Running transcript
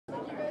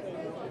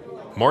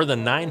More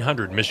than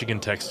 900 Michigan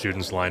Tech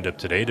students lined up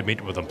today to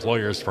meet with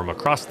employers from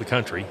across the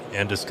country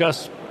and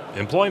discuss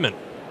employment.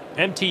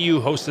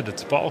 MTU hosted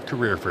its fall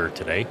career fair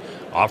today,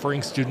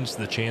 offering students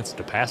the chance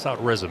to pass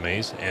out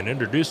resumes and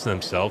introduce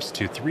themselves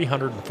to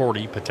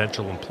 340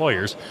 potential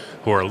employers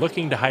who are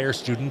looking to hire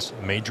students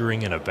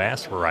majoring in a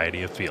vast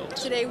variety of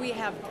fields. Today we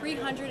have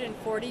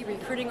 340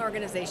 recruiting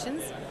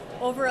organizations,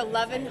 over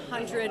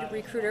 1,100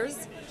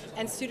 recruiters,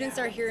 and students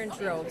are here in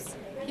droves.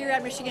 Here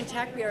at Michigan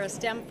Tech, we are a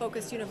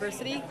STEM-focused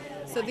university,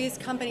 so these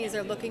companies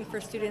are looking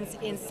for students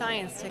in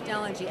science,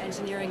 technology,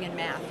 engineering, and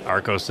math.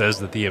 ARCO says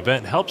that the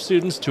event helps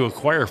students to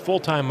acquire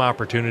full-time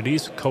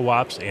opportunities,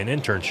 co-ops, and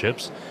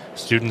internships.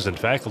 Students and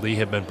faculty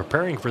have been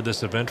preparing for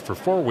this event for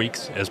 4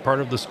 weeks as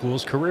part of the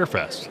school's Career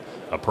Fest,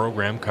 a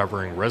program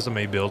covering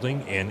resume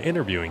building and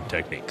interviewing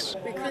techniques.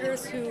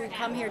 Recruiters who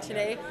come here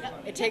today,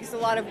 it takes a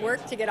lot of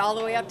work to get all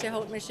the way up to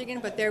Houghton, Michigan,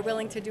 but they're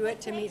willing to do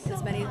it to meet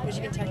as many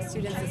Michigan Tech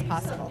students as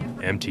possible.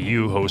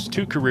 MTU hosts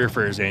 2 career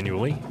fairs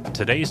annually.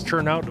 Today's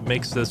turnout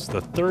makes this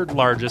the 3rd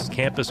largest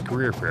campus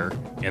career fair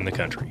in the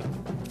country.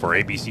 For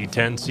ABC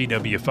 10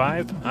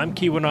 CW5, I'm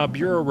Keweenaw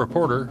Bureau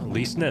reporter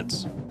Lee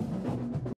Snitz.